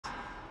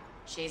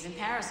She's in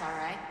Paris, all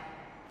right.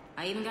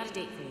 I even got a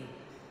date for you.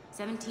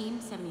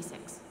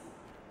 1776.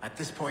 At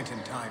this point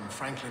in time,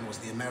 Franklin was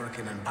the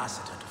American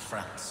ambassador to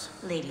France.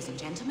 Ladies and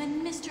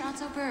gentlemen, Mr.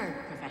 Otto Berg,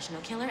 professional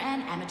killer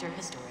and amateur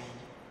historian.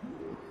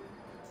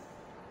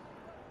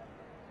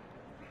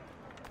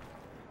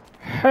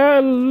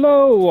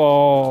 Hello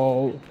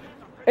all!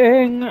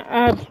 In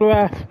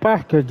Azrath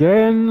back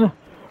again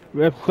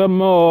with some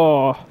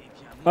more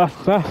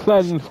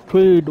Assassins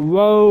Creed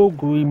Rogue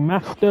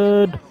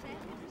Remastered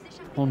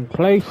on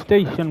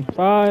PlayStation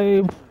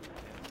 5.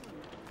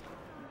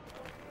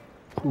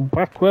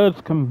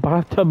 Backwards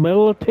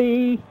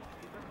compatibility.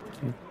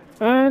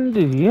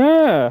 And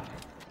yeah,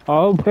 I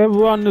hope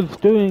everyone is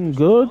doing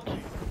good.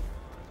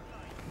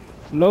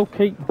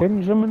 Locate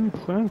Benjamin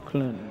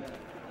Franklin.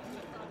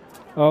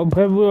 I hope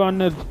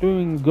everyone is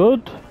doing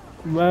good,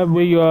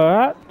 wherever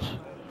you're at,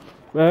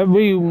 wherever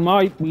you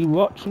might be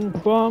watching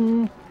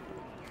from,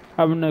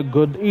 having a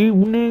good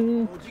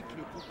evening,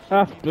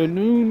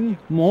 afternoon,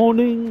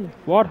 morning,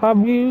 what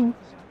have you,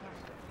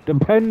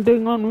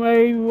 depending on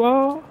where you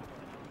are.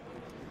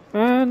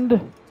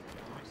 And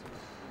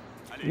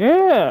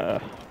yeah,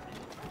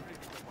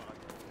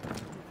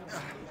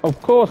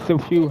 of course,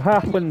 if you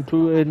happen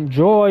to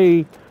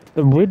enjoy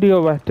the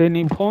video at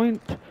any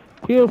point,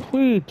 feel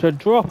free to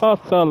drop us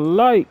a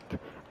like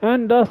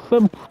and a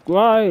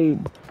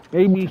subscribe.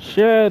 Maybe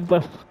share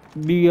the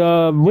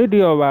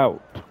video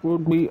out.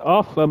 Would be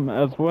awesome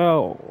as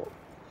well.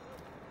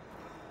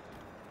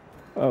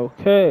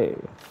 Okay.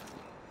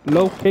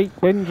 Locate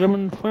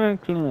Benjamin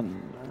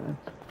Franklin.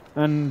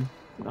 And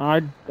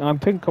I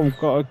think I've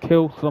got to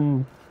kill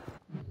some...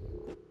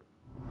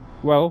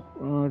 Well,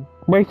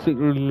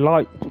 basically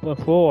like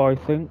before, I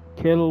think.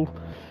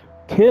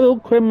 Kill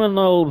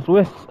criminals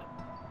with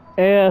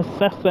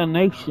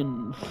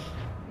assassinations.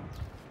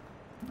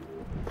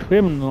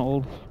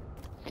 Criminals?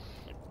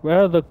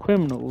 Where are the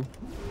criminals?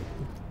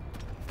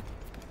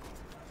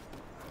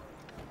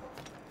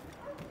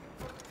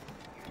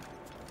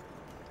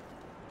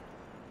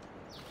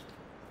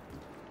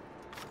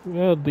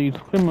 Where are these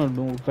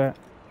criminals at?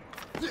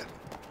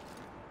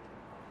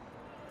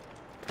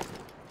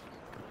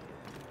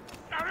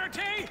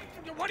 Arate!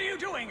 What are you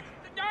doing?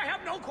 I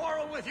have no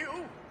quarrel with you!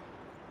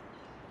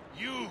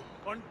 You,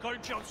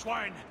 uncultured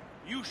swine!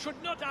 You should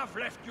not have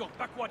left your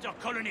backwater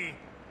colony.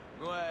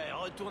 Ouais,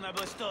 retourne à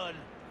Boston.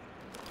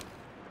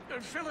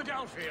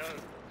 Philadelphia,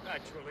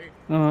 actually.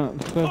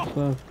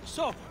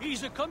 So,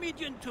 he's a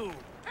comedian too.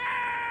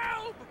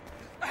 Help!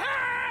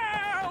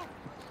 Help!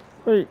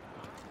 Wait.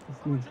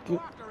 I'm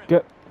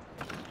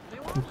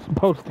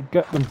supposed to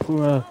get them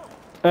through a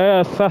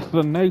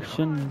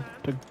assassination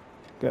to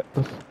get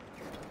this.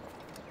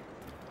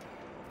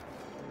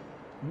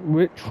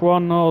 Which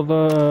one are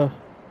the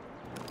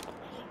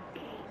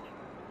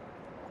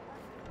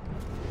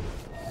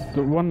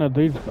one of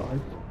these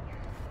guys?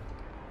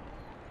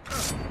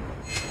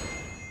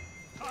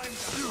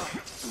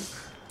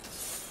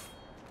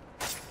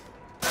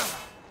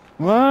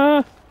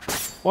 What?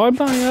 Why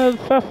my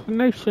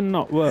assassination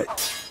not work?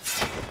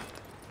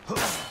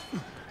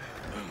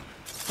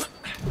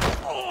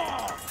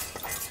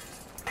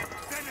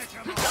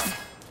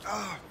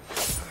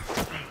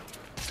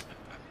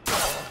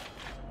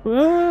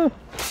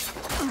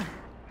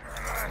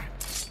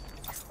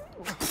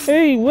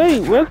 Hey,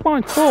 wait, where's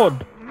my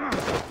sword?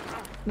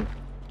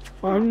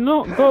 I've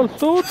not got a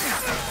sword?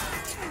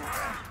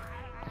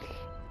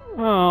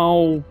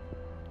 Oh.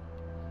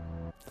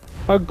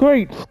 A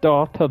great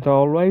start as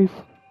always.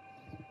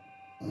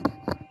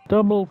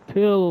 Double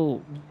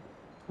kill.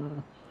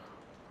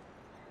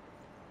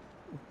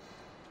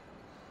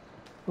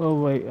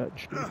 Oh wait,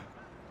 actually.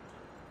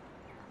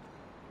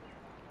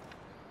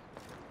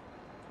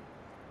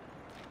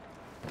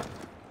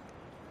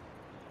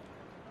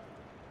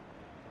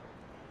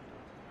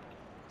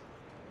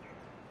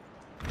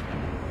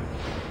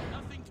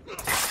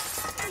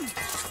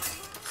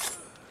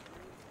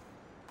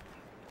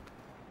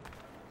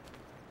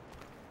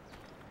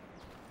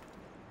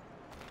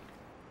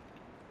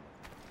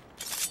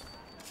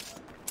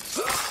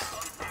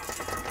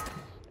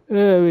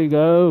 There we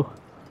go.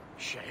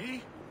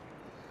 Shay?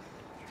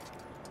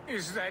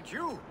 Is that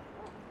you?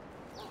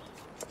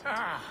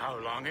 Ah, how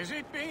long has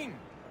it been?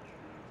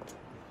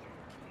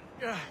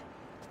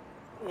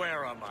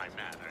 Where are my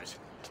manners?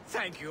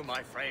 Thank you,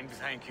 my friend,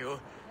 thank you.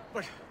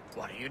 But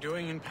what are you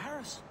doing in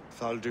Paris?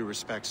 With all due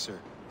respect, sir,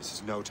 this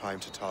is no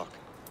time to talk.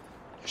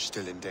 You're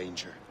still in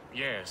danger.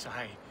 Yes,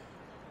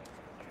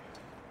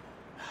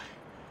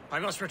 I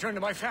must return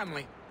to my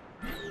family.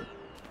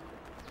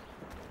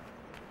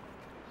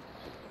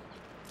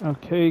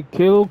 Okay,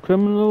 kill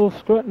criminals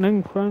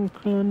threatening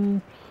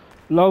Franklin.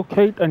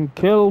 Locate and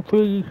kill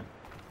 3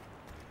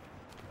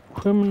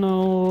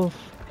 criminals.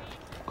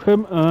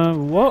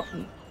 What?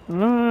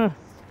 Damn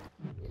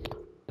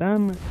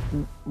it.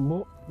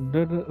 What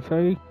did it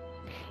say?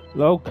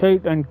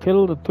 Locate and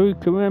kill the 3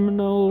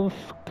 criminals.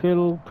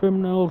 Kill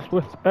criminals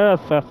with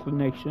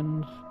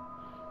assassinations.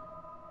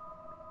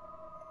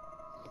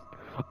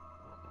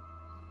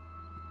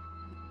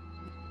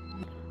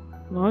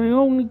 I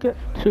only get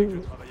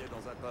 2.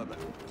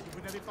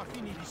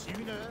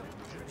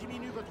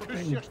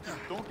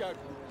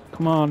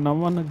 Come on, I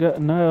want to get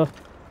an L.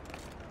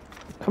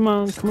 Come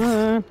on, come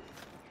on.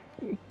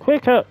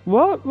 Quicker.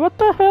 What? What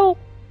the hell?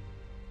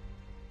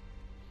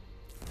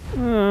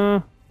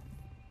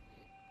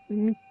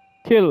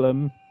 Kill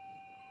him.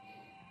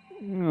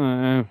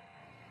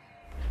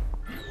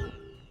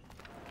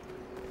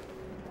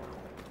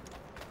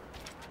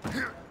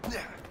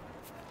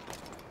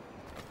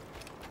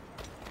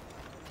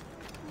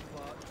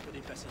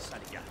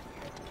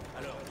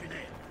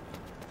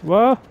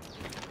 What?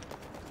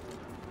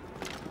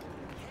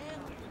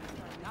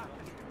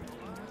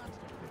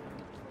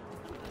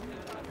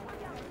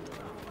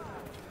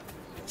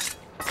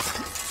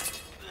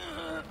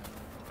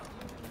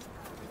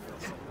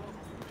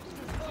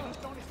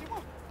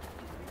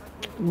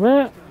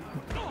 Where?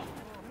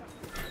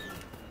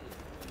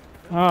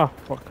 Ah,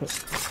 fuck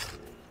it.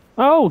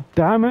 Oh,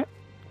 damn it.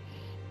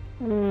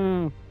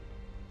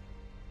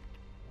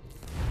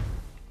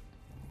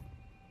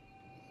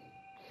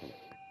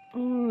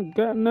 Oh,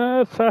 got an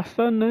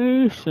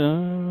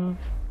assassination.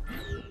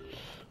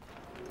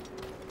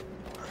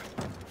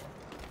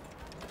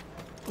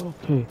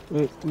 Okay,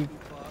 wait, we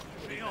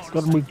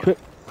gotta be quick.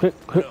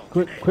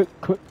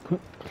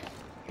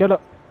 Get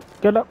up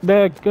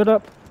there, get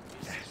up.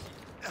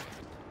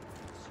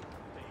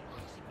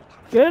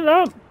 Get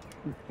up!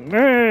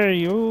 There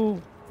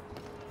you.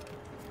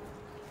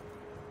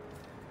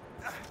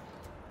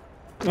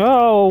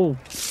 Oh!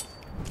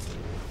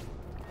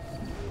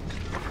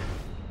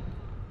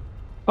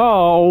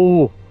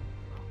 Oh!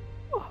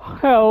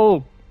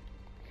 Help!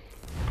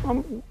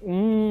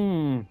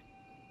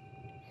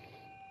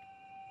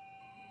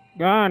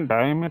 God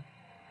damn it.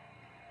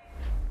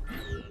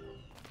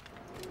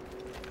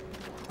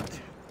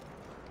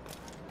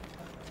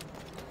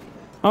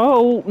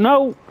 Oh,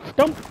 no!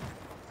 Stop!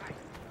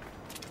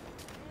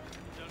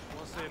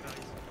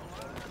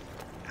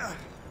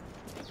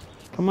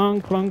 Come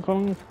on. Quick!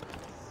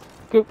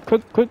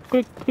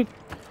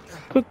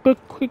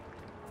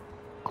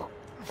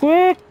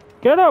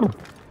 Get up!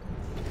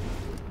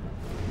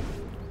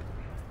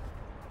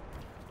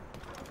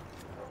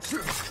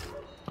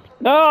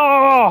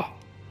 No!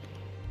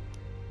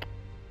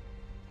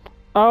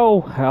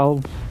 Oh,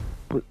 hell.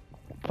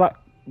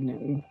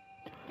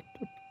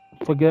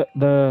 Forget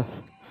the...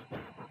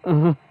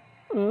 I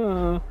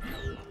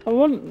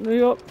want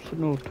the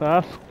optional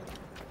task.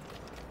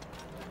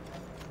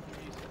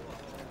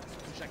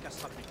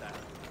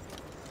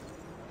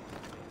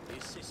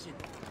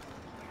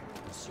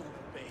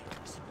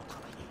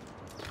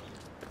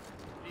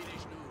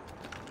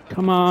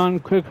 Come on,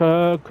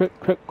 quicker,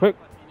 quick.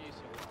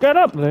 Get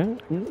up there.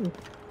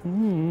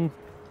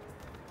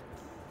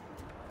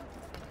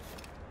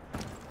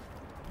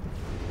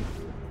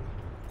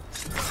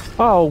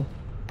 Oh,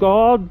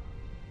 God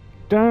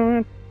damn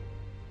it.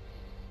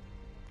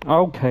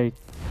 Okay,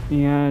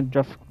 yeah,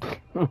 just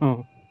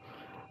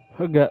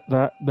forget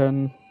that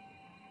then.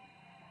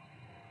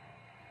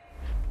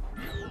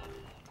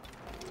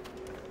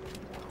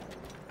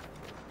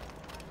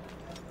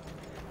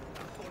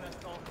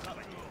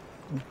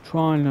 I'm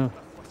trying to...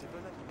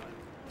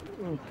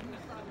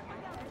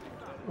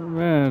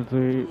 Where's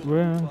the...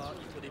 Where?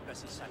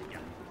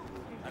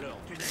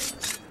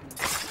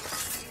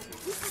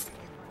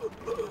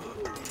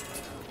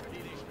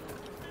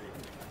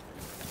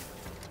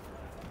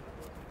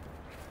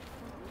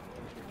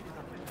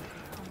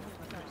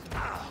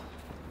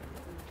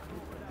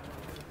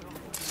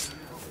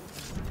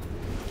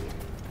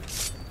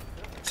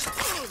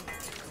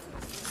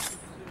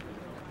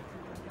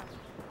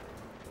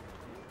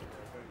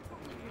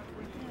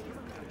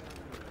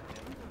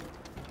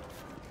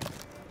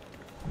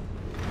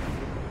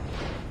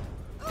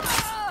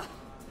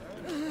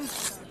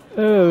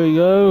 There we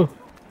go.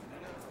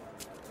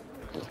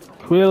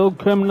 Kill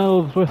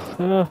criminals with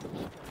her.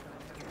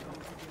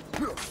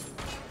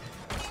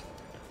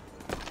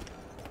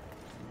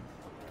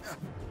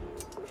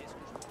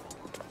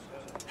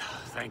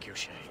 Thank you,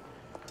 Shay.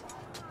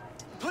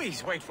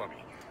 Please wait for me.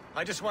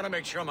 I just want to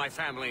make sure my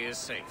family is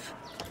safe.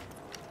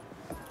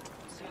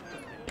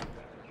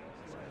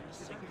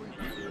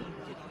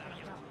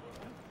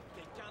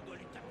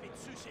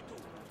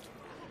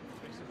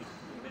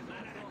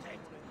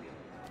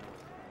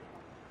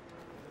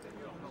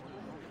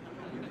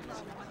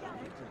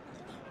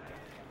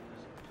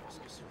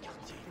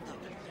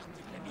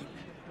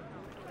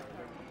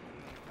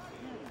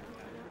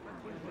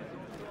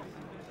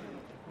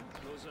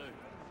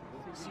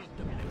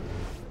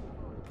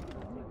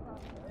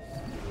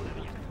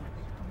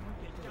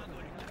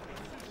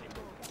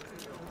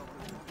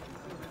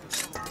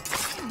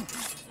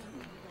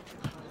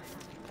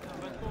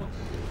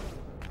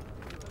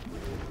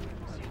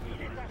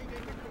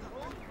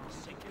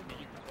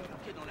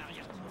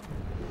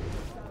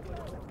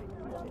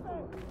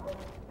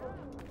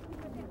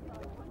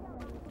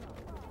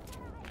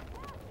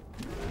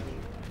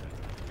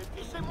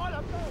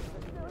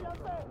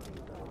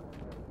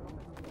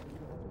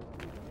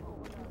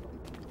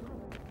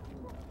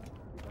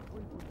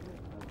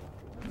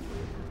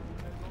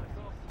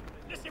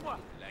 Laissez-moi.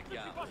 La Je ne suis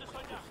gare pas ce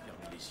soldat.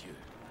 ferme les yeux.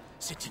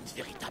 C'est une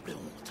véritable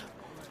honte.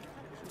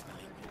 Je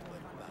parie que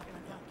bonne barbe n'a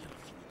bien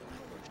fini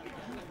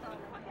dans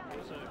la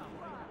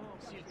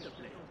poche. S'il te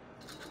plaît.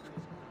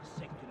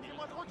 C'est que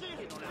Laissez-moi tranquille.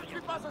 Je ne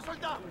suis pas un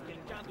soldat.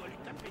 quelqu'un doit lui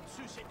taper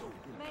dessus, c'est tout.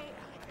 Mais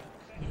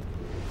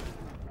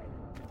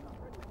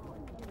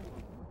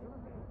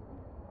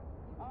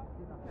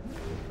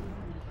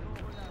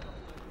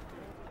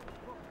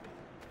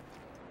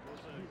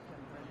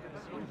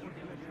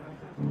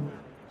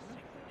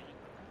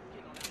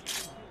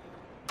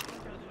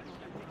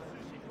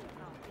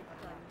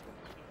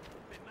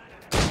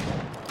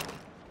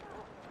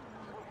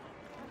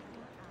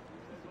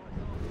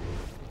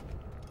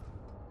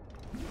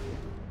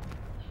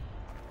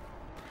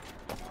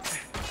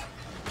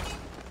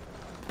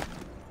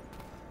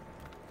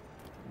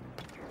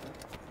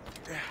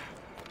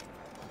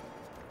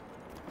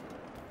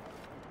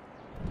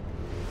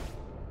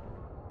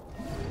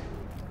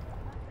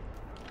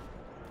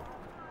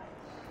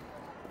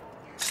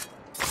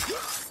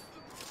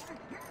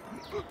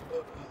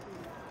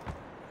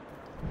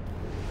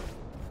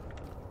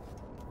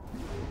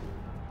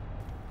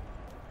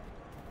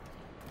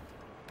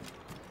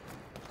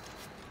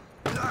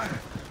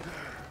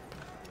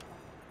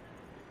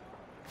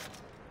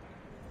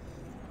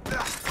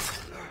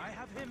I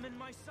have him in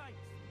my sights.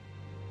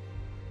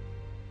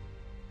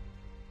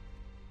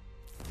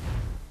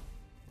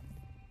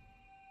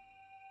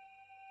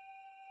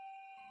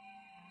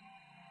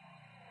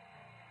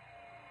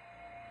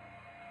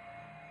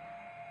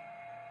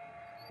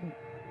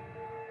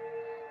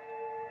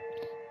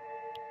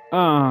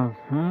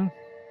 Uh-huh.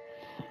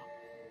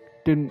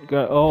 Didn't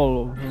get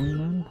all of them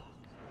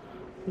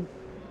then.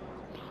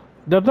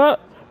 Does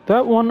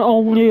that one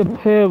only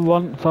appear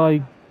once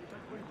I've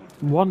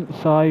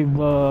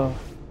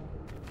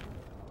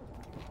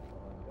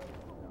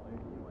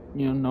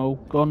you know,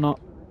 gone up?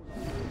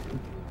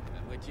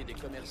 La moitié des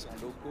commerçants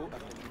locaux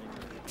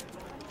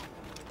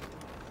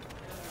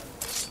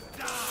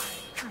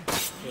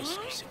Qu'est-ce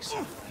que c'est que ça?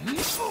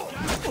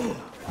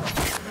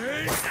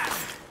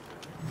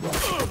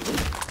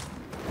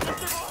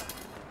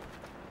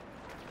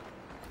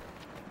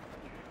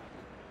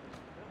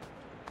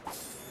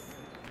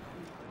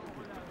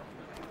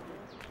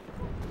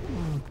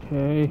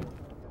 Okay.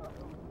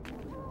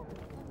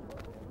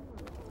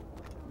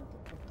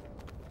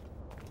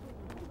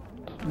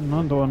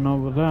 Another one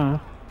over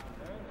there.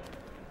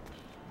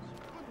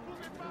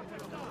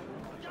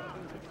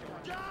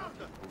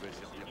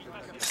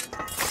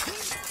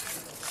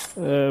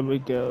 There we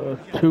go.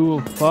 2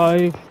 of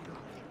 5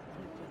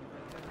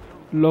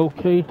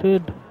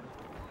 located.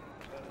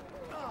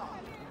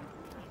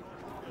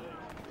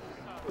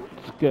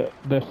 Let's get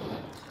this.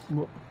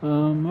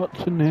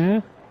 What's in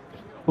here?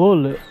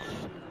 Bullets.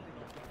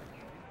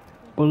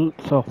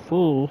 Bullets are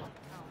full.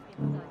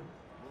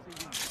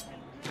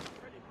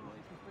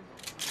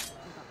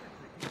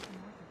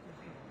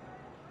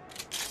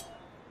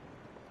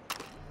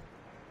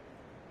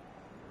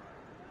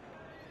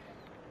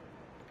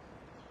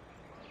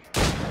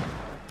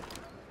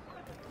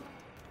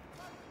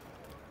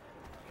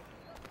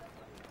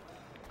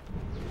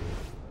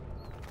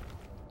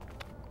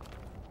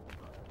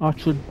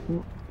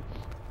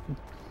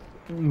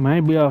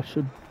 Maybe I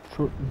should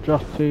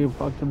just see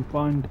if I can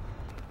find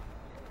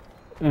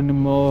any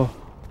more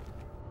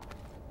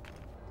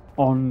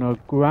on the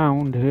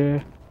ground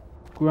here,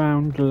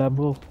 ground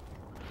level.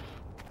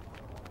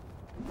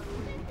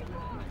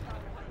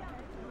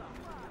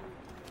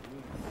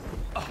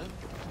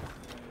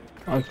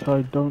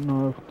 I don't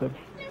know if the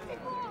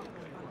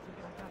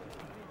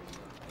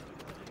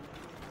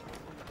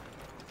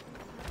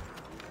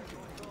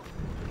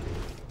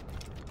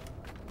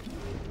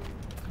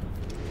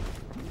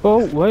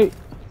oh, wait.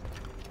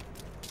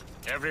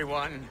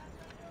 Everyone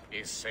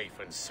is safe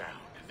and sound.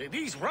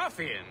 These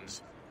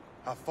ruffians...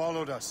 Have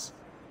followed us.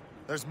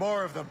 There's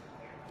more of them.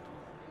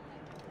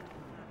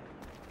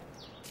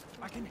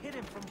 I can hit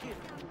him from here.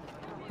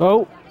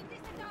 Oh.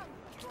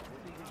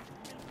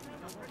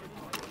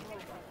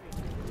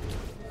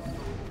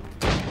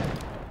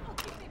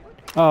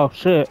 Oh,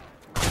 shit.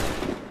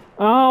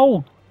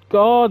 Oh,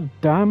 god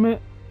damn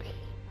it.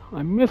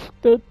 I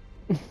missed it.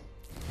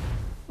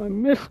 I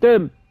missed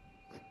him.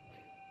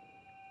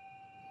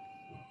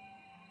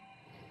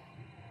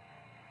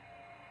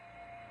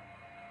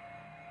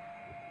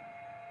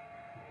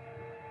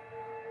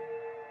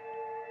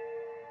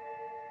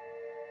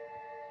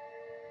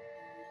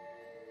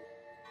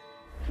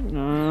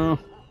 No.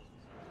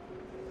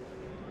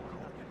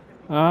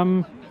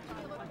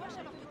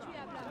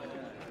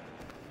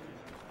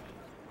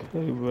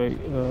 Okay, wait,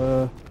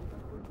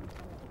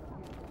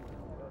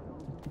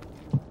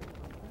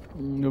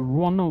 the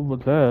one over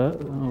there,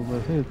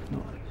 over here is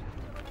not.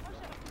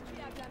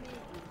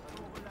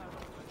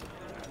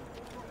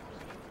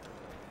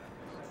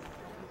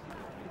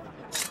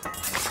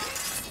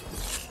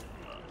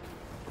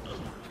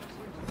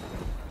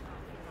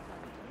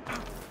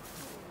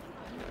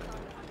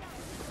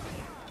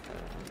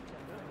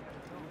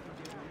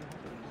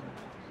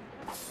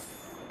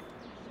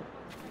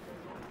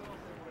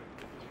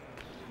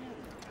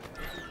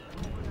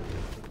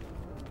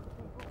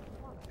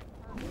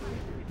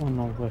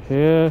 One over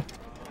here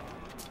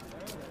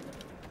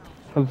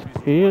has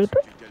appeared.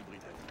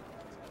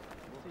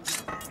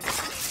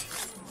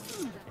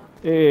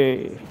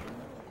 Hey.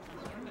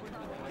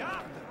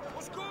 Garde!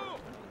 Au secours!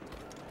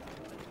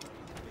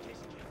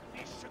 Qu'est-ce qu'il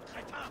fait, ce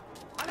crétin?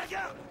 À la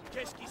garde!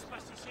 Qu'est-ce qui se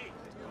passe ici?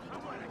 À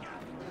moi, la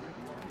garde!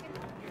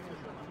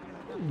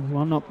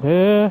 One up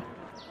here.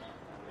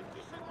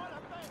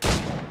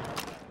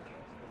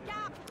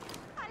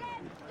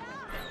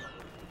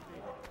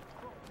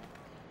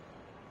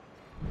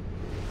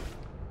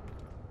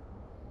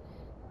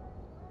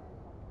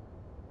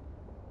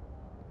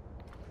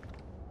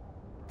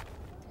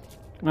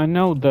 I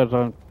know there's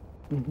a...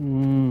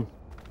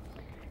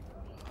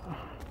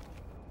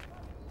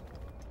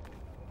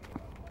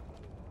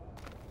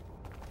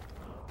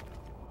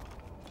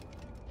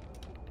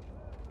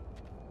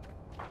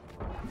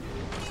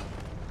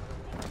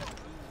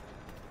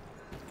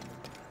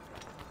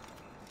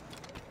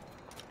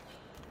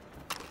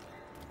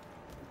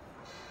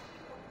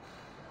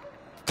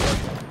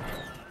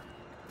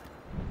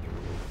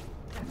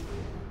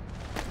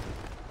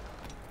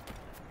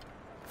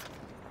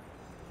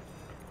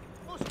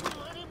 Au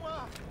secours,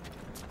 aidez-moi!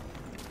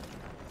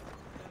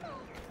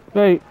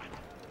 Wait.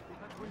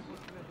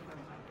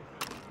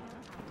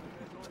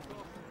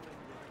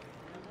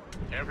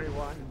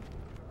 Everyone,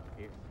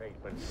 be safe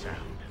and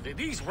sound.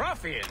 These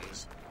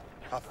ruffians!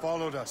 Have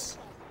followed us.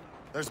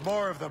 There's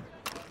more of them.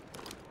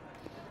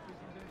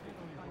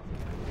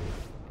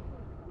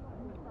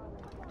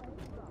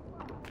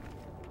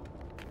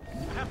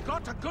 I have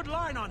got a good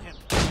line on him.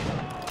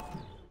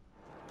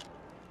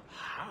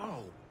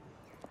 How?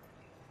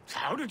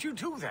 How did you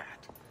do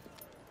that?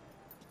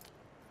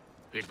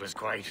 It was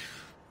quite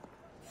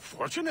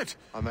fortunate.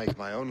 I make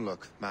my own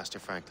luck, Master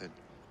Franklin,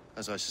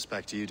 as I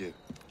suspect you do.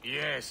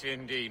 Yes,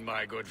 indeed,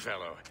 my good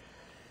fellow.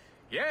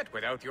 Yet,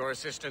 without your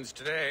assistance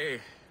today...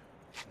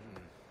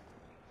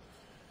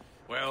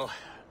 Well,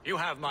 you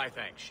have my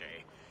thanks,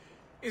 Shay.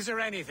 Is there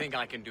anything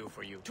I can do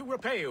for you to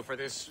repay you for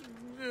this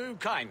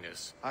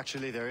kindness?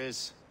 Actually, there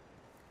is.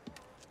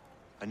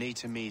 I need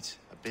to meet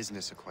a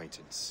business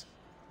acquaintance.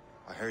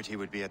 I heard he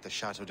would be at the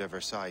Chateau de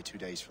Versailles 2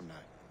 days from now.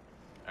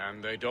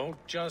 And they don't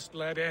just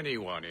let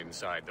anyone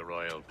inside the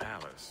royal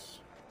palace.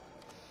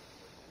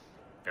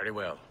 Very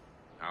well.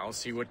 I'll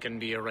see what can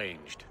be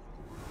arranged.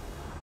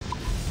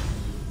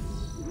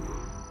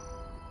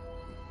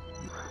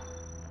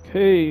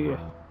 Okay.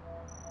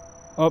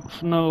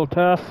 Optional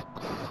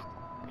tasks.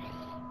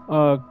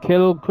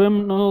 Kill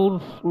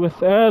criminals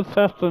with air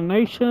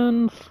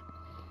assassinations.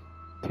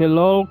 Kill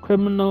all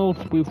criminals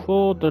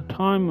before the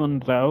time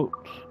runs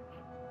out.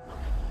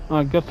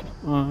 I guess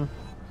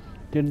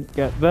didn't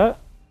get that.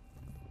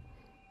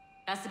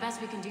 That's the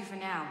best we can do for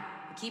now.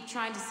 We keep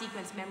trying to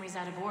sequence memories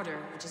out of order,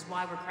 which is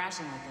why we're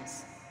crashing like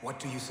this. What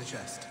do you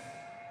suggest?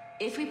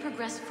 If we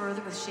progress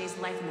further with Shay's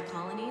life in the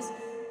colonies,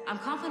 I'm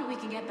confident we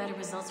can get better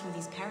results from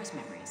these Paris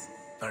memories.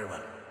 Very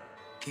well.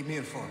 Keep me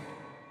informed.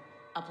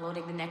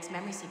 Uploading the next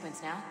memory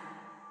sequence now.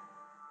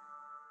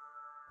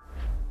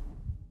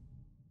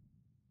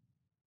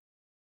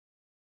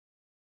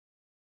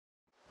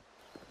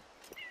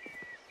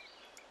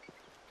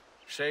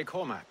 Shay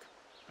Cormac,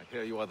 I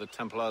hear you are the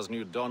Templar's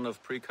new don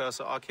of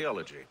precursor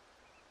archaeology.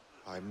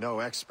 I'm no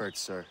expert,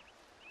 sir.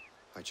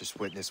 I just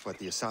witnessed what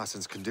the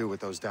assassins can do with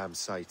those damn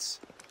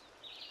sites.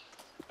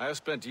 I have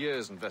spent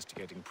years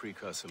investigating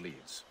precursor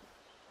leads.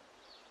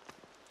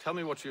 Tell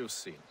me what you have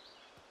seen.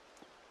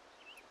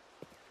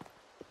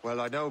 Well,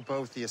 I know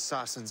both the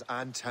Assassins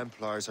and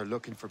Templars are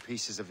looking for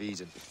pieces of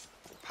Eden.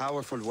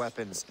 Powerful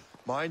weapons,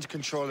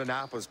 mind-controlling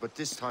apples, but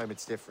this time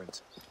it's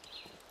different.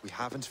 We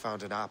haven't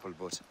found an apple,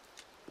 but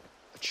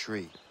a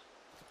tree.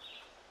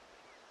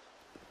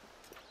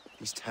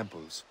 These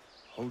temples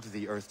hold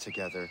the earth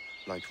together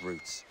like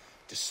roots.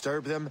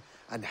 Disturb them,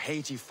 and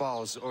Haiti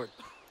falls, or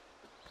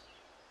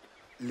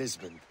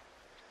Lisbon,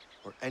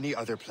 or any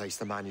other place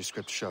the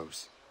manuscript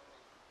shows.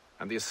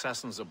 And the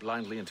Assassins are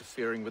blindly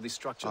interfering with these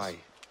structures? Aye.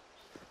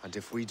 And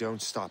if we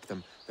don't stop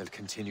them, they'll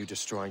continue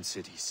destroying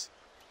cities.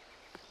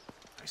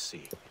 I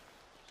see.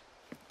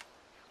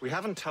 We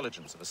have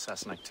intelligence of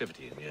assassin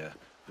activity near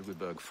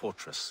Louisburg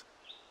Fortress.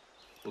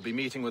 We'll be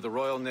meeting with a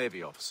Royal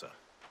Navy officer,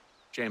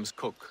 James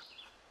Cook.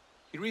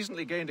 He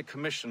recently gained a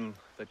commission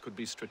that could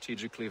be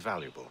strategically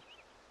valuable.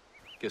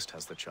 Gist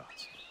has the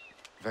charts.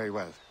 Very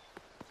well.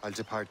 I'll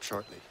depart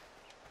shortly.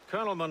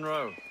 Colonel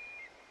Monroe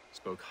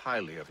spoke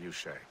highly of you,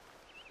 Shay.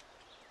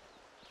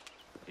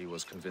 He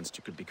was convinced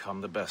you could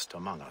become the best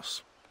among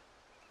us.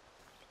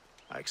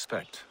 I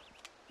expect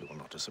you will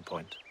not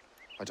disappoint.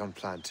 I don't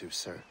plan to,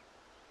 sir.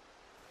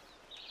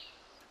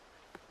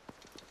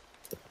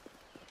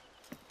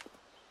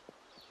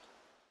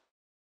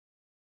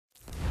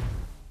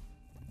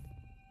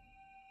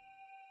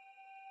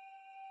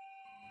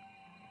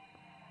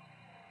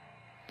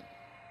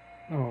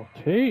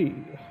 Okay.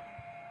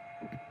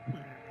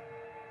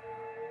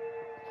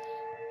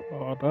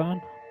 Hold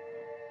on.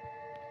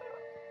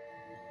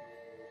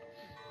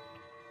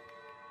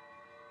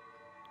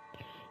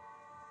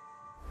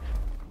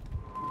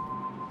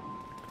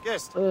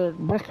 Yes.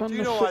 back on Do the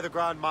you know ship. why the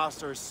Grand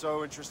Master is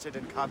so interested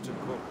in Captain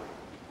Cook?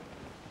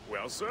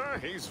 Well, sir,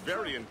 he's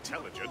very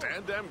intelligent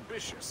and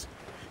ambitious.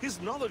 His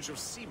knowledge of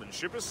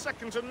seamanship is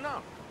second to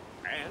none.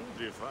 And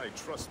if I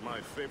trust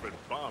my favorite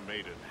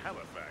barmaid in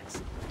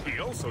Halifax, he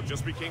also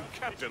just became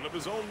captain of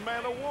his own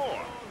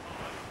man-of-war.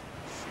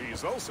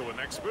 He's also an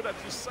expert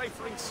at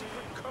deciphering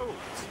secret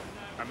codes.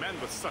 A man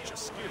with such a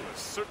skill is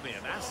certainly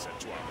an asset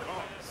to our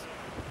cause.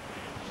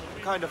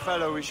 The kind of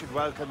fellow we should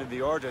welcome in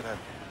the Order, then.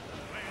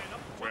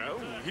 Well,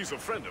 he's a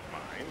friend of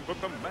mine, but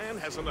the man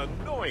has an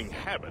annoying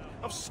habit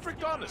of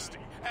strict honesty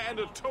and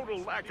a total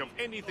lack of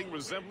anything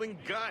resembling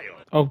guile.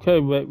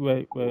 Okay, wait.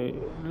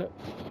 Let's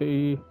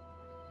see.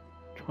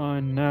 Try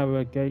and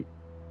navigate.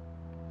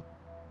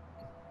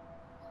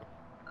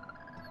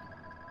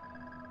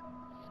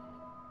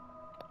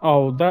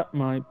 Oh, that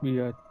might be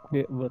a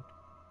bit of a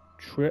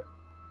trip.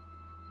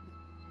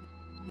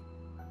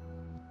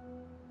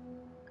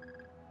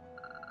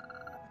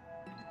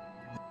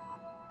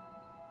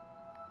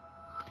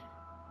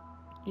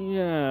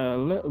 Yeah, a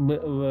little bit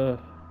of a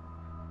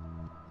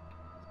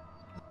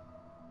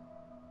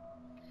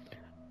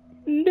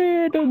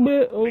Makes it a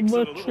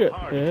little trip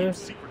hard to here. keep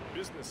secret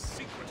business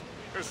secret,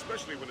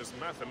 especially when his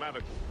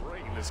mathematical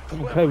brain is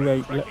Okay, clever at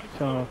wait, cracking let's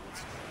codes.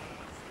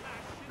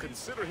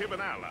 Consider him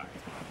an ally,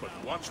 but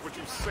watch what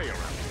you say around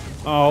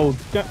him. Oh,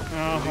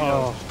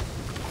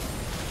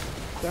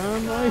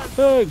 damn my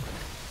thug.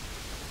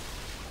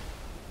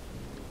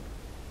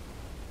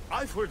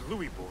 I've heard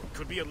Louisbourg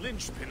could be a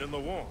linchpin in the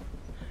war.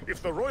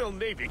 If the Royal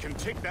Navy can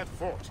take that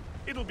fort,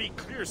 it'll be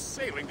clear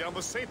sailing down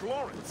the St.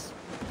 Lawrence.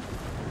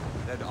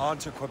 Then on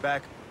to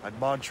Quebec and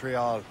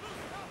Montreal.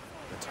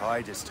 The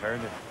tide is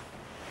turning.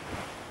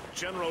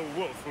 General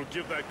Wolfe will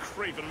give that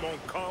craven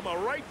Montcalm a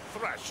right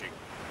thrashing.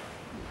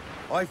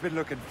 I've been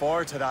looking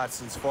forward to that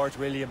since Fort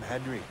William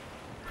Henry.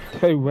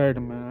 Okay, wait a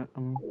minute.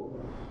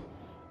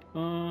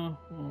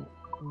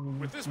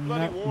 With this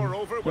bloody war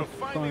over, we'll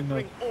finally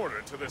bring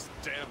order to this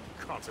damn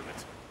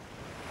continent.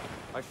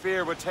 I fear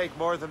it would take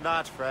more than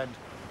that, friend.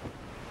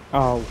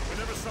 Oh.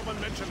 Whenever someone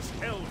mentions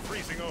hell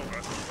freezing over, I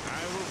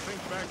will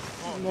think back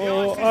on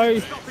No, the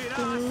I...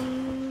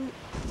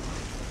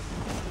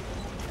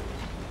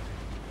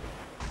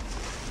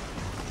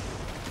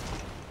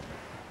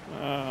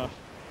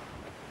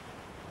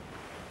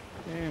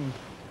 Damn.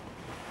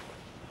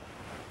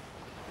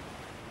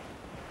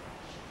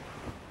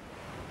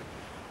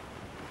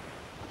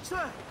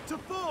 Sir, to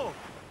full!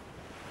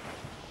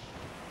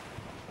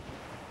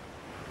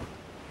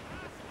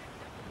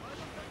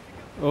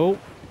 Oh,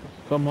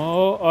 come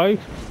on, ice.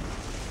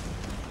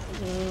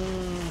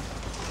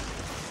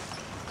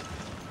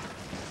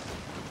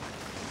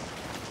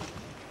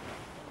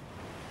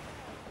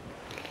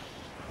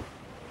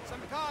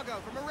 Some cargo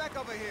from a wreck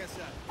over here,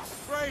 sir.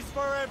 Brace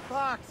for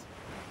impact!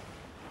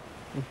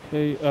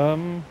 Okay,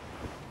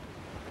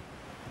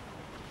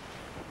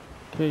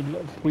 okay,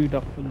 let's speed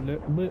up a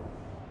little bit.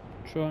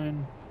 Try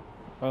and...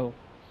 Oh.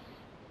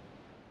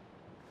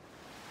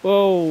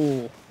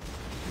 Whoa!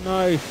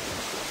 Nice!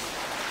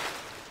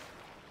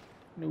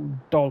 No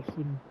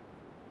dolphin.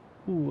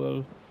 Ooh,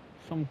 well,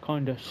 some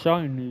kind of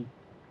shiny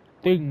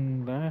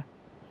thing there.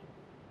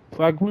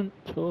 Fragment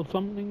or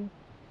something?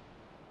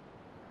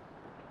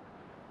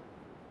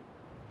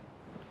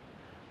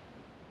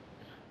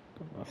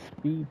 Gonna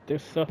speed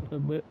this up a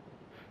bit.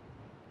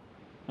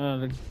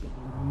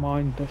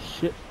 Mind the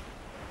ship.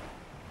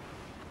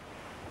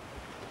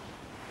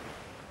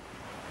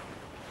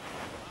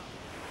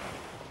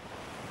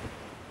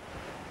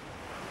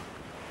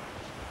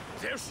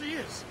 There she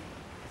is,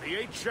 the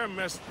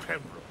HMS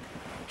Pembroke,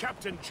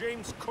 Captain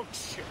James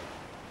Cook's ship.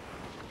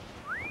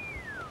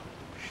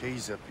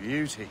 She's a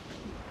beauty.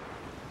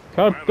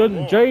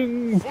 Captain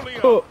James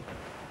Cook.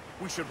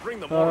 We should bring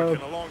the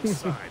Morrigan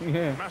alongside.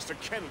 Yeah. Master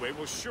Kenway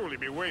will surely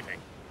be waiting.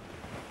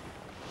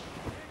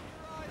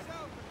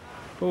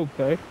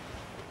 Okay.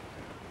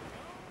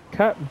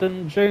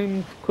 Captain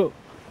James Cook.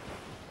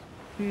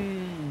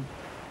 Man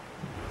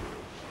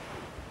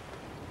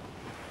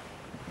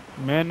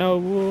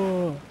of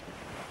war.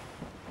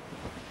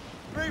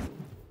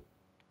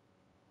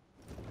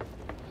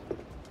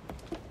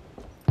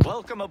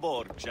 Welcome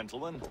aboard,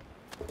 gentlemen.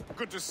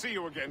 Good to see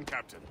you again,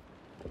 Captain.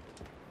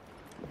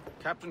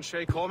 Captain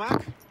Shay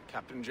Cormac,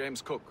 Captain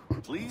James Cook.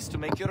 Pleased to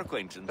make your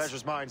acquaintance.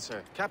 Pleasure's mine,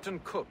 sir. Captain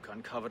Cook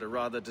uncovered a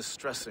rather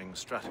distressing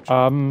strategy,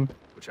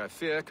 which I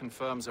fear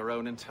confirms our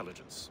own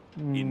intelligence.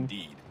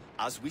 Indeed.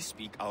 As we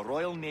speak, our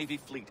Royal Navy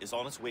fleet is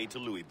on its way to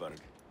Louisbourg.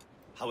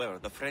 However,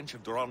 the French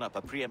have drawn up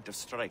a preemptive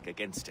strike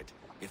against it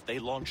if they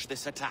launch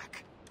this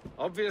attack.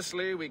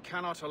 Obviously, we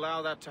cannot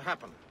allow that to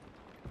happen.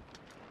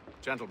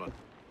 Gentlemen,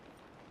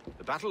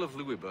 the Battle of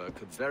Louisbourg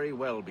could very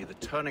well be the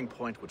turning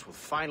point which will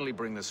finally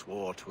bring this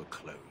war to a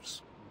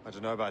close. I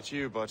don't know about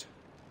you, but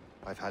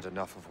I've had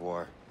enough of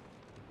war.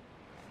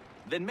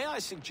 Then may I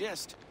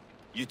suggest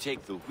you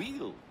take the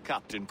wheel,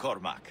 Captain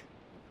Cormac?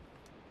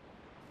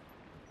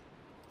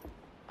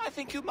 I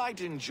think you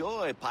might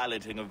enjoy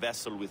piloting a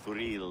vessel with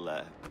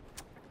real,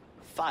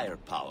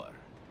 firepower.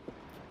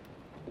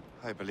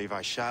 I believe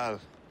I shall.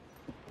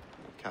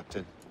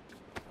 Captain.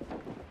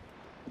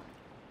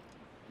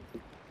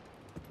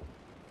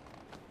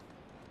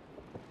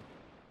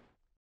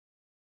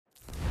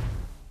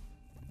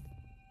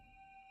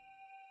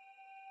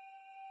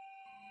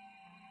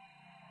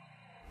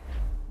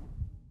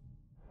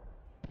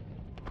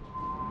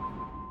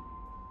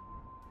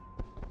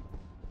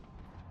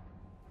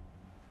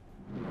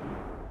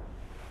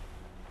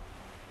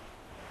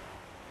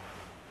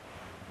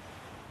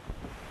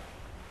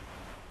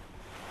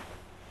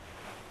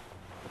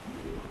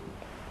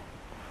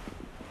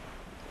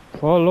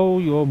 Follow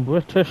your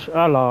British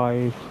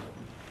allies.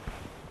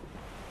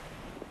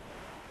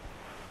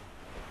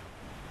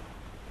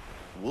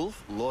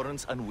 Wolfe,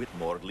 Lawrence, and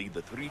Whitmore lead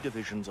the 3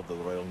 divisions of the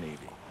Royal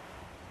Navy.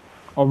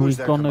 Are we Who's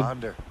their gonna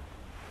commander?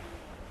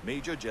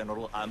 Major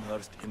General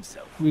Amherst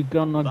himself. we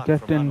gonna Back get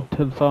from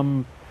Hanover. into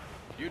some,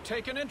 You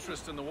take an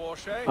interest in the war,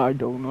 Shay? I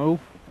don't know,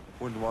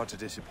 Wouldn't want to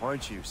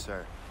disappoint you,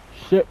 sir.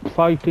 ship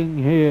fighting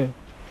here?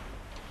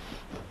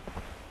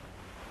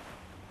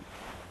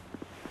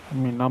 I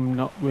mean, I'm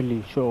not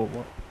really sure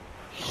what.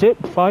 Ship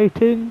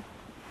fighting?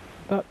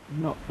 That's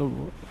not the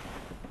word.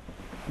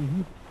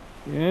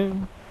 Yeah.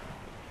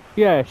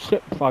 Yeah,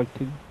 ship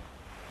fighting.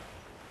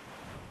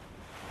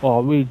 Or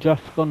are we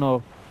just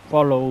gonna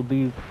follow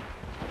these?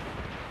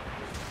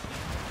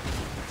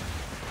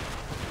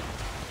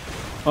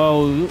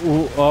 Oh,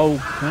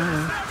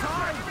 okay.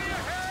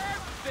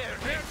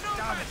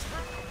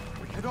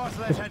 We cannot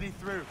let any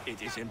through.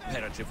 It is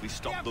imperative we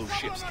stop those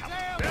ships, Captain.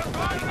 The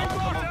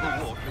outcome of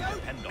the war may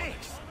depend on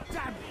it.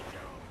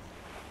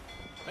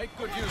 Make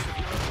good use of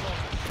your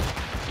advantage.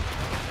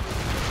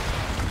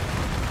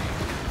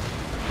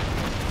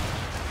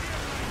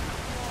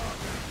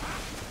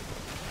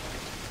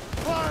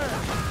 Fire!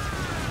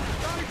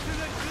 Right to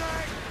the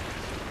track!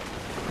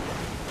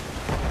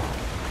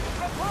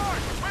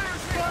 Report! Where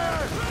is he?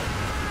 Fire!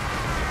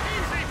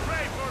 Easy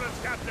prey for us,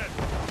 Captain!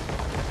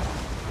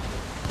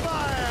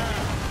 Fire!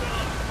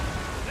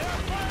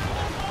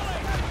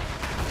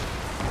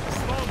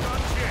 Small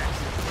gun jets.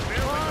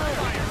 They're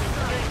fire!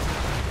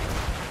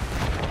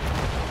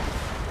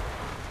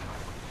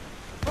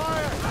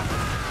 Fire!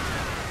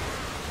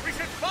 We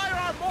should fire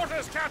our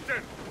mortars,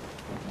 Captain!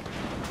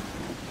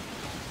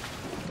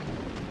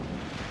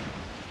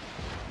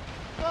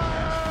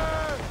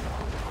 Fire!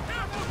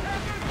 Careful,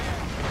 Captain!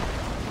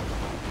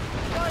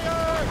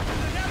 Fire!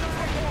 Together,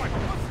 report!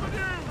 What's the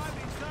news?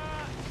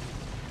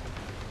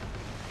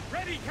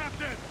 Ready,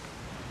 Captain!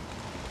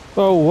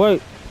 Oh,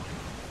 wait.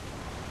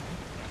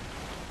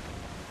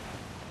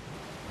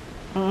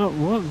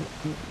 What?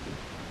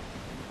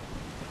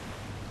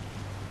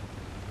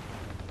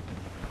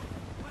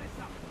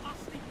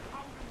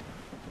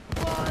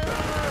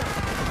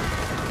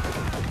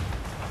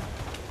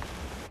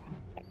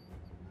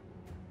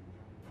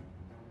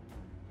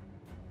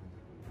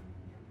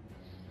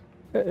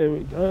 There we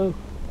go.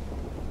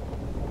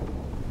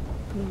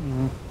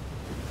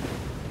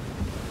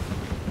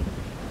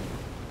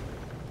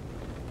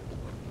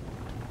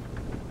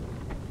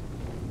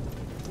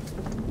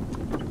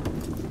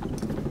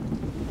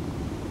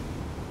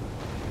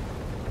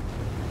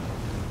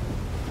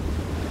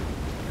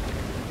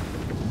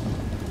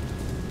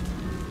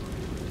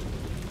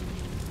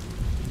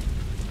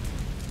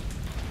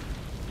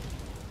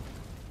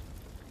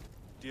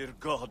 Dear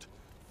God,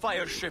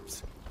 fire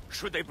ships.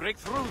 Should they break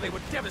through, they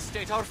would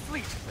devastate our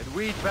fleet. And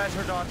we'd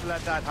better not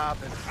let that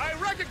happen. I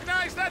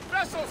recognize that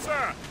vessel,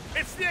 sir!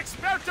 It's the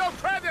Experto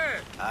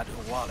Crede!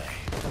 Adewale.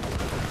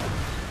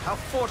 How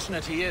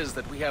fortunate he is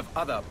that we have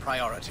other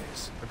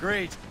priorities.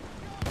 Agreed.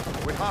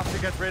 We have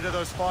to get rid of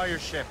those fire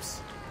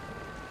ships.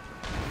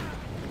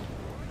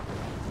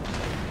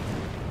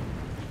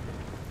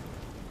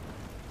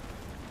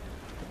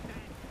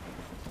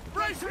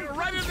 Brace it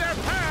right in their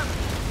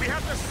path! We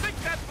have to sink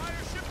that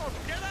fire ship or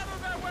get out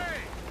of their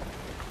way!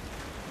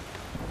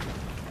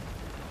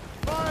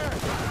 Fire!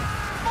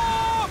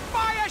 More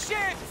fire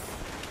ships!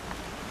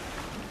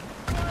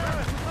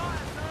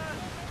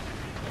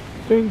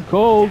 Sink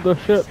all the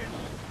ships.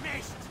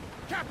 Missed!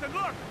 Captain,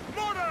 look!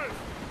 Mortars!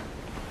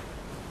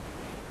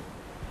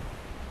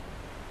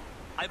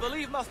 I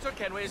believe Master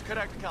Kenway is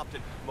correct,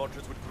 Captain.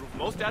 Mortars would prove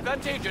most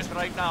advantageous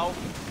right now.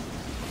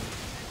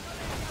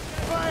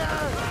 Fire!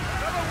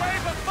 Another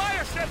wave of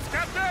fire ships,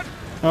 Captain!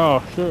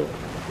 Oh, shit.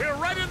 We're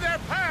right in their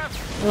path!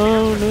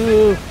 Oh,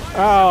 no.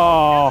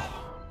 Oh.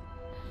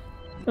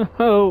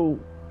 Oh.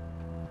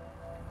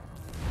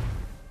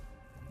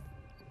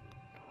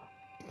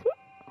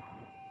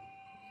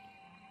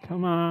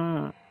 Come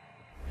on.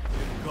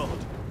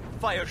 God,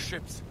 fire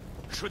ships.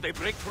 Should they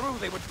break through,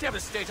 they would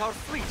devastate our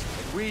fleet.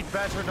 And we'd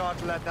better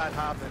not let that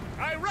happen.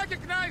 I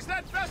recognize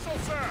that vessel,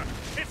 sir!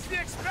 It's the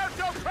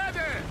Experto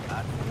Crede!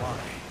 Adewale.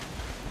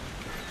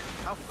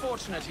 How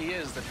fortunate he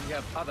is that we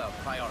have other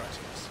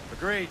priorities.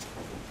 Agreed.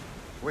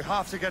 We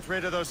have to get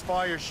rid of those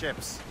fire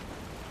ships.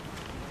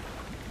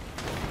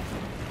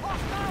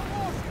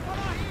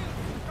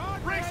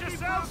 Brace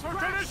yourselves for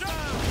collision!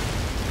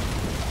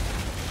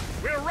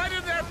 We're right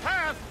in their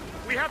path!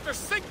 We have to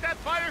sink that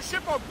fire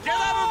ship or get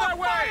out of their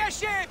way! Fire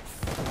ships!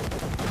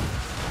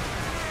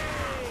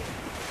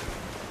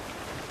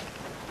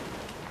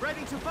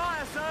 Ready to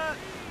fire, sir!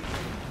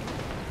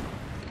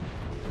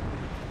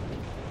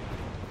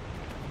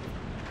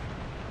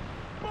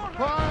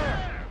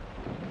 Fire!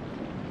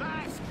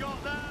 That's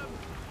got them!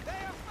 They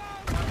have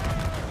found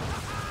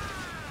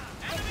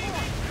enemy!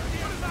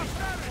 What is our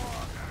status?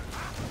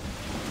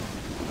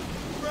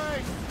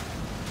 Break!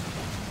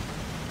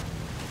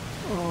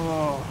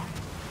 Oh.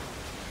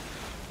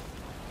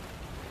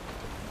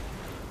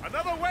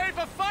 Another wave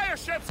of fire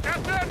ships,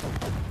 Captain!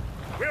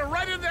 We're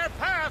right in their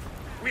path!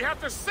 We have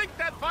to sink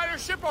that fire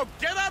ship or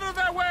get out of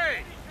their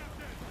way!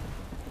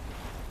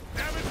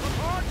 Damage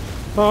report!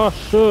 Oh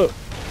shit.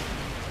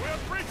 We're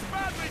breached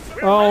badly, sir!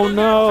 Oh, We're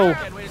no.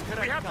 right in their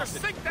path. We have to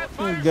sink that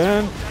fire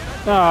Again. ship!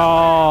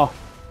 Oh.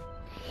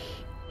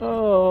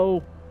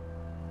 Oh.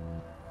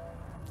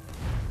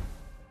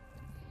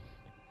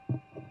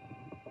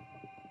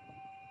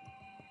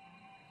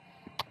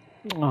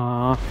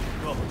 Ah.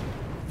 God.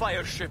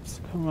 Fire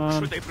ships. Come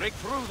on. Should they break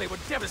through, they would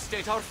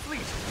devastate our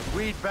fleet.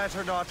 We'd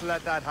better not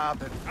let that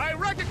happen. I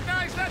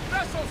recognize that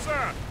vessel,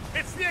 sir!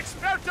 It's the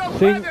Experto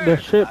Sink the Brother!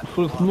 ships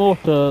with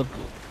mortars.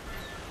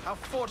 How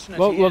fortunate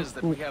What he was- is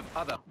that we have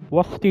other...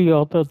 What's the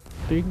other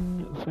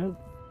thing it said?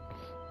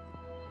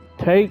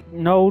 Take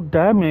no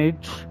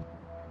damage.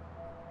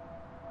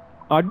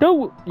 I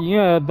don't.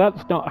 Yeah,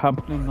 that's not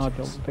happening. I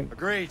don't think.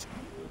 Agreed.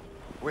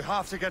 We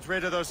have to get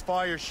rid of those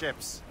fire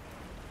ships.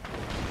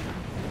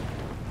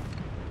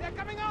 They're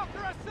coming after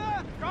us,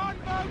 sir!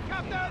 Gunboat,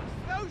 Captain!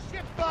 Those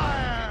ships...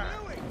 Fire!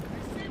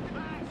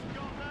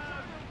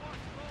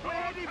 We're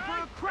heading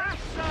for a crash,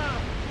 sir!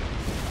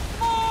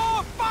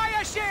 More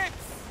fire ships!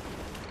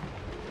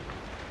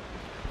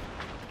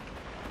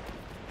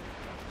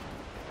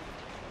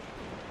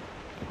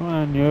 Come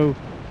on, you.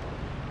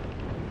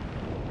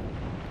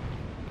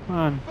 Come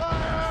on.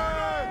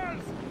 Fire!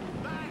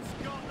 That's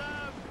got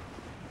them!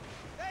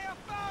 They are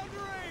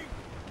foundering!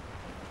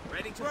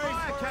 Ready to Brace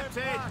fire, for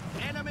Captain! impact.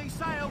 Enemy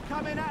sail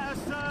coming at us,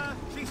 sir!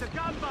 She's a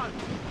gunboat!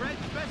 Red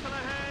vessel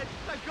ahead!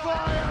 They've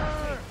got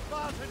Fire!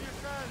 Fasten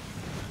yourselves!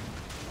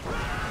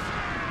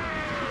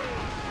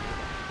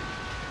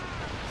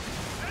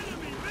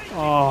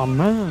 Oh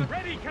man.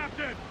 Ready,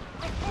 Captain!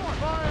 Report!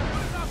 Fire!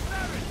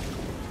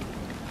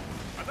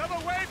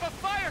 Another wave of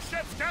fire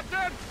ships,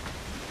 Captain!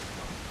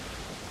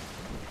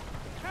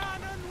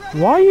 Cannon ready!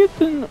 Why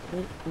isn't?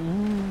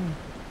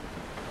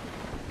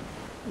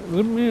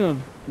 Let me.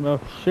 The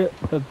ship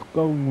is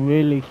going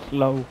really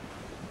slow.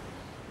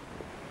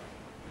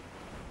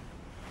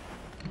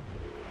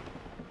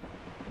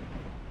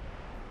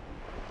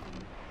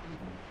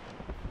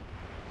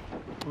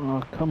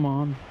 Oh, come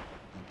on.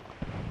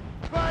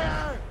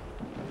 Fire!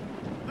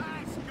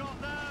 That's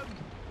got them!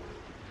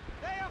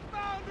 They are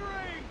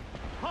foundering!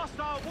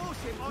 Hostile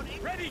warship on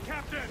it! Ready,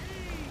 Captain!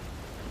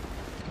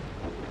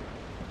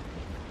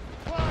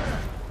 Fire!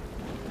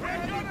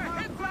 We're gonna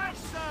hit that!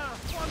 sir!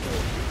 One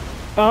more!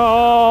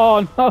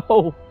 Oh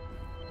no!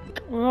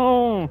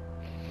 No!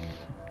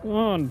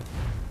 God.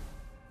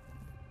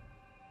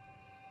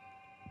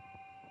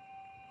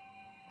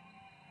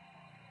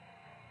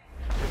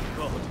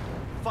 God.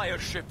 Fire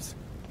ships.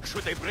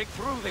 Should they break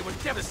through, they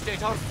would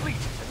devastate our fleet.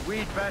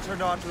 We'd better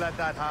not let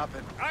that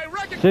happen. I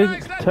recognize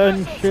Sink that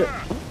 10 vessel, ships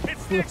sir!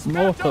 It's the with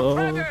Experto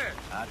mortars. Brother!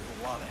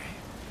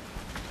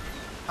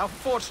 How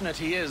fortunate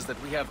he is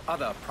that we have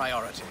other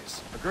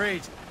priorities.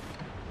 Agreed.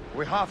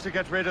 We have to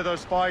get rid of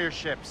those fire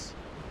ships.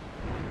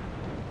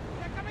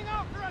 They're coming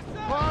after us,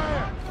 sir!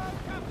 Fire! Gunboat,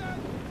 Captain!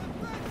 The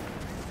French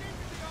seem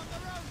to be on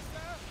their own,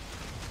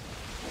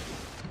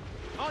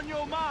 sir! On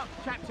your mark,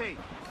 Captain!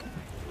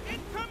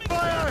 Incoming!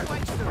 Fire!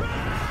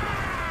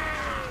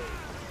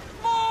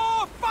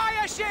 More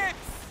fire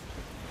ships!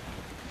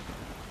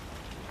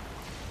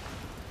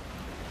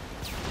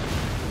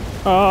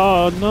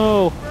 Oh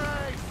no!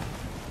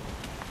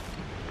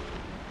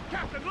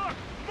 Captain, look!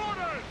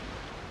 Mortars!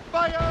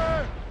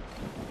 Fire!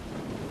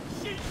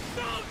 She's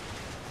sunk!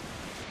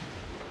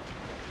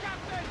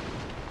 Captain!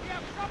 We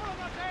have trouble on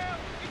the tail!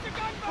 It's a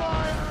gunboat!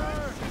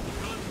 Fire!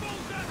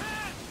 Gunboats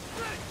ahead!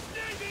 French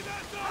Navy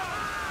vessel!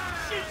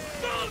 She's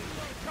sunk!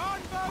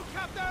 Gunboat,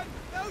 Captain!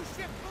 Those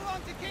ships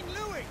belong to King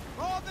Louis!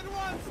 More than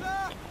one,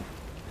 sir!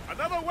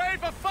 Another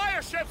wave of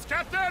fire ships,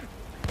 Captain!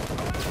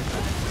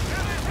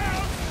 Can it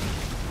help?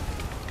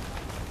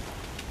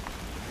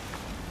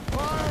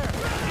 Fire!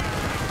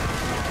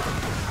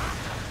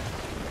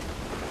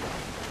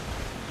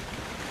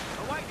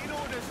 Awaiting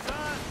orders,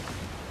 sir!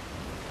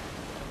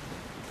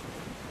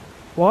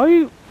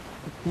 Why?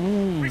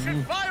 We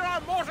should fire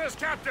our mortars,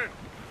 Captain!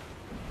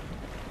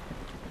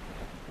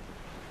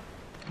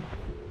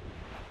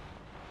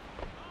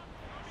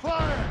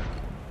 Fire!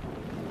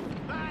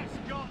 That's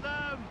got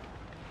them!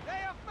 They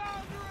are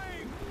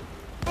foundering!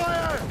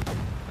 Fire!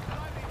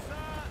 Timing,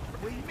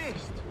 sir! We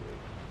missed!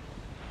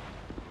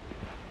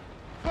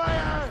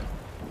 Fire!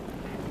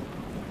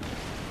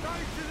 Go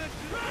to the...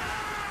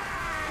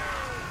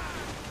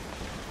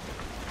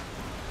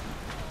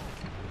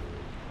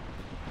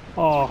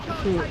 Oh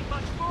Can't shit! take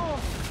much more!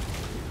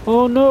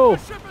 Oh no!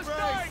 Ship is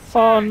dying!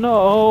 Oh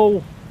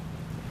no!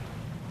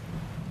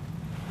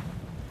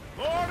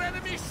 More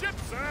enemy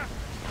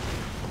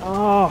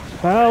Oh,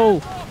 hell.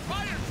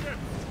 Fire ships!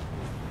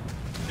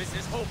 This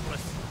is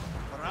hopeless.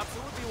 Perhaps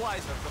it would be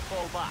wiser to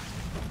fall back.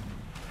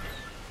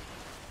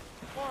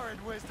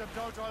 Foreign wisdom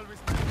don't always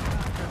make it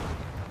happen.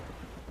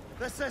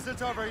 This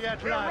isn't over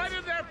yet, We're lads. right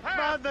in their path!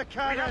 Man the We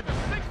cannon! have to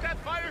sink that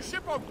fire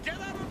ship or get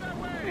out of their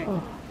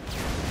way!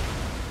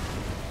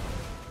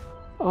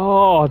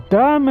 Oh,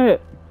 damn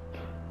it.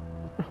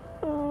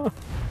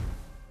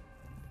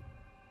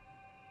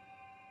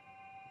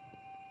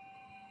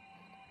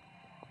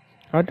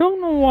 I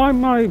don't know why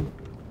my...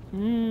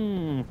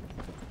 More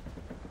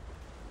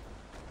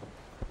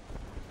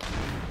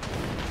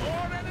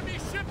enemy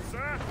ships,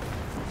 sir!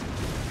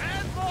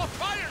 And more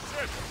fire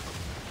ships!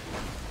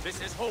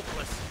 This is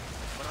hopeless.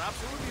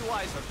 Perhaps it would be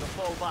wiser to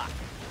fall back.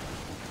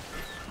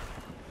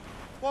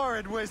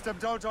 Foreign wisdom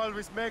don't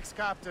always mix,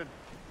 Captain.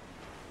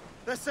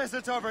 This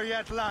isn't over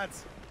yet,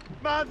 lads.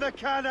 Man the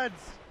cannons!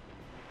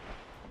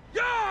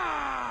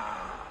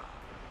 Yeah!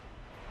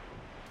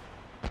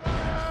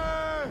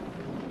 Fire!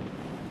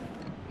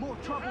 More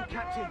trouble,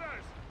 Captain!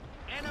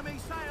 Enemy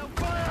sail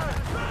fire!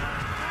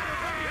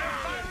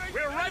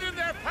 We're right in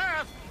their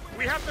path!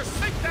 We have to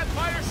sink that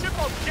fire ship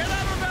or get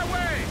out of their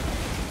way!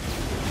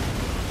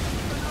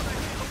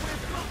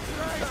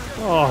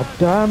 Oh,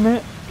 damn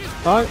it.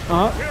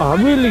 I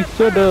really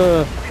should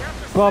have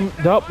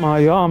bumped up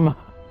my arm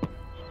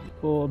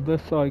for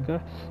this, I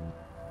guess.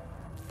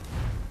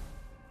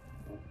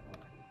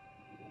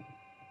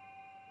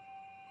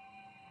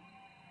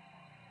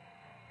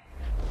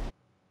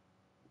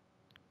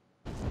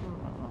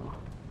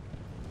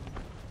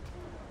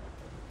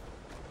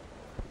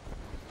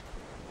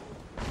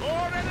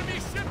 More enemy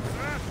ships,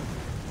 sir!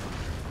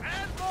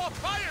 And more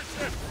fire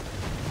ships!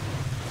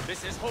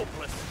 This is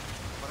hopeless.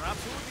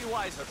 Perhaps it would be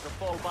wiser to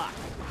fall back.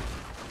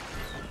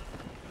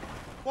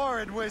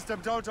 Foreign wisdom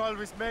don't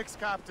always mix,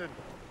 Captain.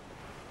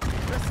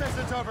 This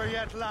isn't over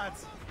yet,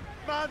 lads.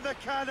 Man the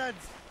cannons!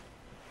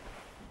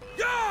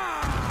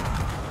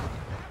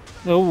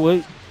 Oh,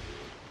 wait.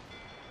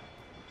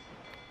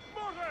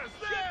 Mortars,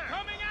 there!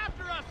 Coming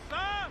after us,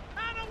 sir!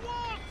 And a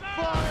wall, sir!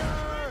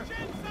 Fire!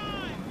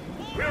 Inside!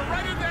 We're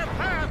right in their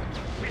path!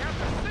 We have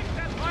to sink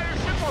that fire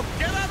ship or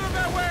get out of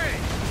their way!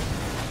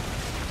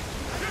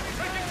 Ship's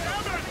taking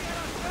damage!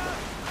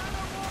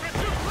 We're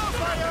too close!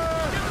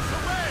 Fire! Get us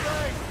away!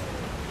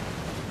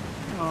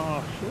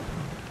 Oh, shit.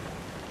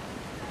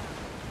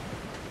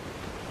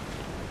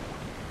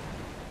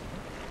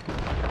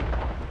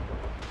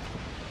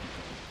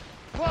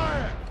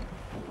 Fire!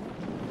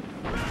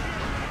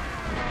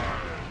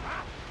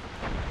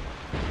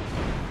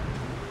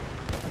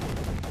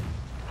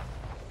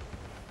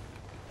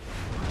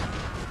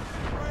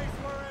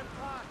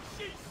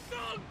 She's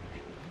sunk!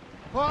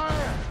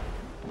 Fire!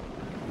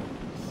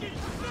 She's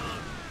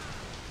sunk!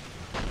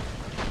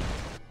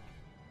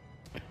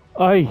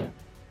 Aye.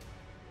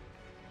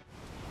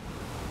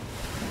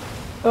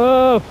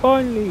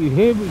 Finally,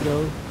 here we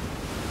go.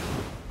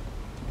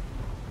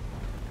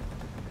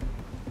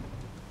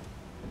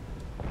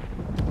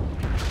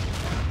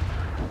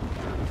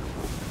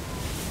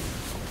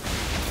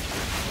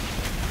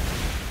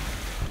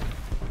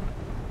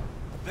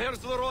 There's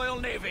the Royal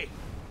Navy.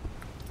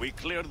 We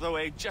cleared the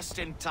way just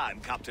in time,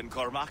 Captain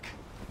Cormac.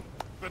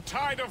 The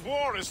tide of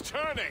war is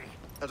turning.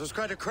 That was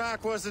quite a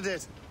crack, wasn't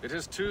it? It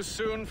is too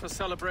soon for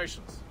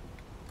celebrations.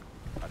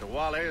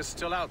 Adewale is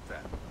still out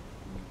there.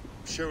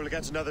 Sure we'll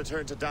get another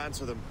turn to dance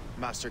with him,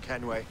 Master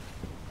Kenway.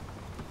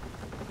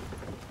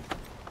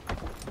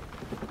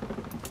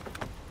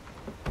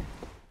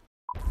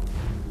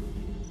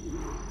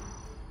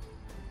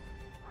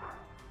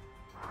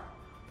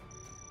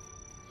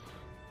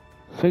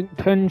 Think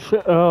 10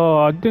 oh,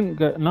 I didn't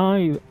get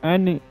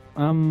any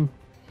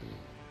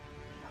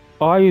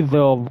either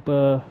of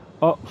the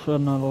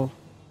optional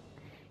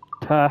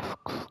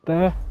tasks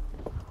there.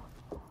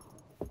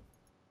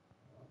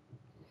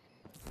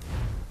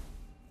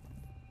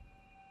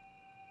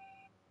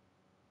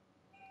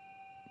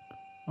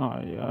 Oh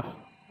yeah,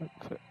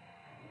 that's it.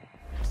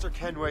 Mr.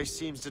 Kenway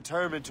seems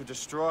determined to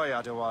destroy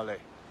Adewale.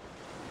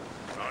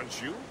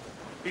 Aren't you?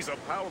 He's a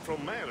powerful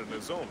man in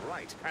his own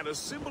right, and a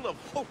symbol of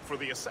hope for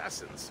the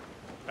Assassins.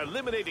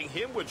 Eliminating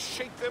him would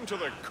shake them to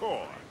their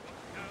core.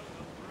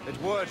 It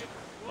would,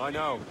 I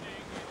know.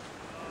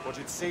 But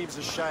it seems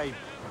a shame.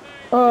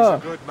 He's a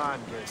good man,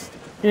 Gist.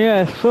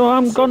 Yeah, so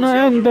I'm gonna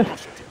end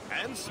this.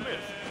 And Smith.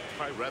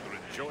 I rather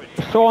enjoyed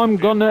it. So I'm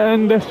gonna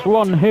end this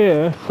one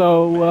here.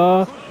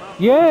 So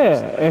yeah,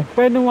 if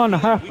anyone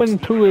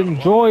happened to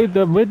enjoy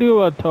the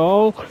video at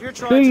all,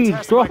 please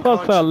drop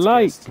us a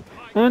like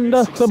and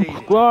a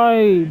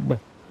subscribe.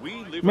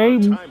 We live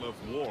Maybe- in a time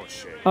of war,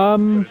 Shane,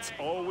 but it's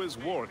always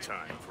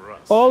wartime for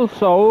us.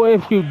 Also,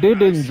 if you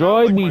did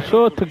enjoy, be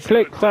sure to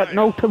click that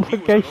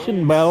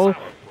notification bell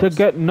to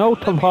get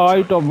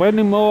notified of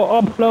any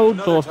more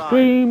uploads or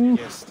streams.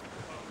 Gist.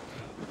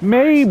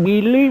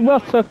 Maybe leave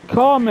us a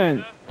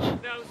comment.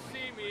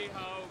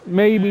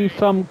 Maybe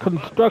some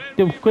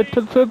constructive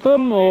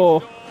criticism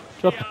or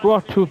just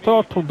what you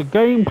thought of the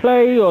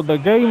gameplay or the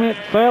game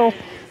itself.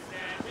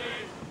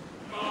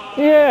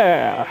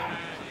 Yeah.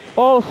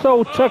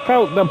 Also, check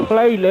out the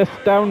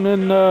playlist down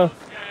in the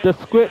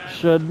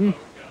description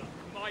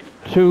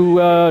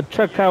to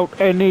check out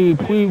any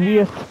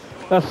previous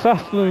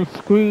Assassin's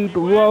Creed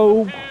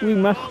Rogue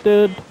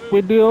Remastered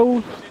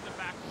videos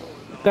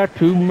that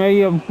you may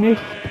have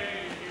missed.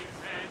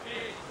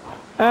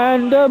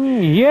 And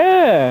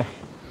yeah,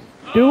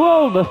 do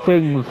all the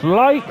things,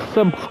 like,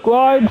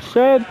 subscribe,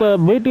 share the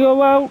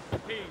video out,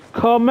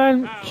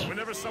 comment,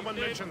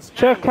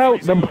 check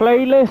out the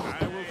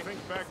playlist.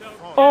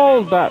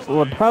 All that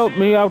would help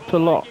me out a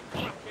lot.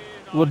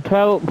 Would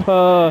help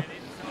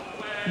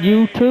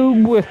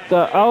YouTube with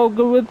the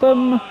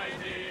algorithm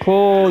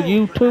for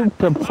YouTube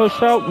to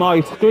push out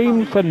my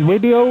streams and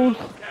videos.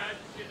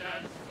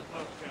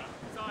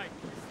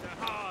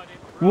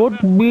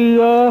 Would be,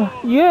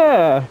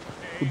 yeah,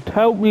 would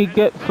help me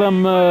get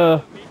some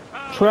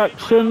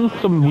traction,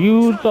 some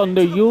views on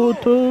the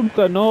YouTube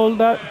and all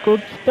that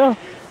good stuff.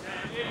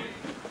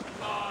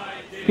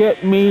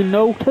 Get me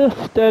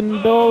noticed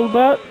and all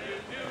that.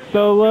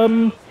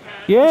 So,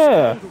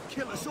 yeah,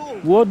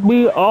 would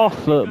be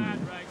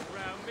awesome.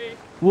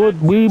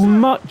 Would be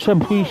much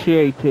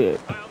appreciated.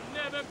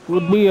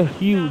 Would be a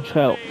huge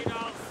help.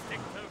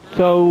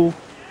 So,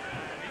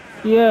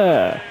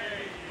 yeah,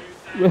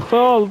 with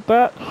all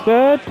that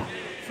said,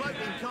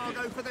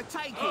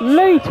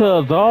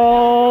 later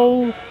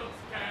all.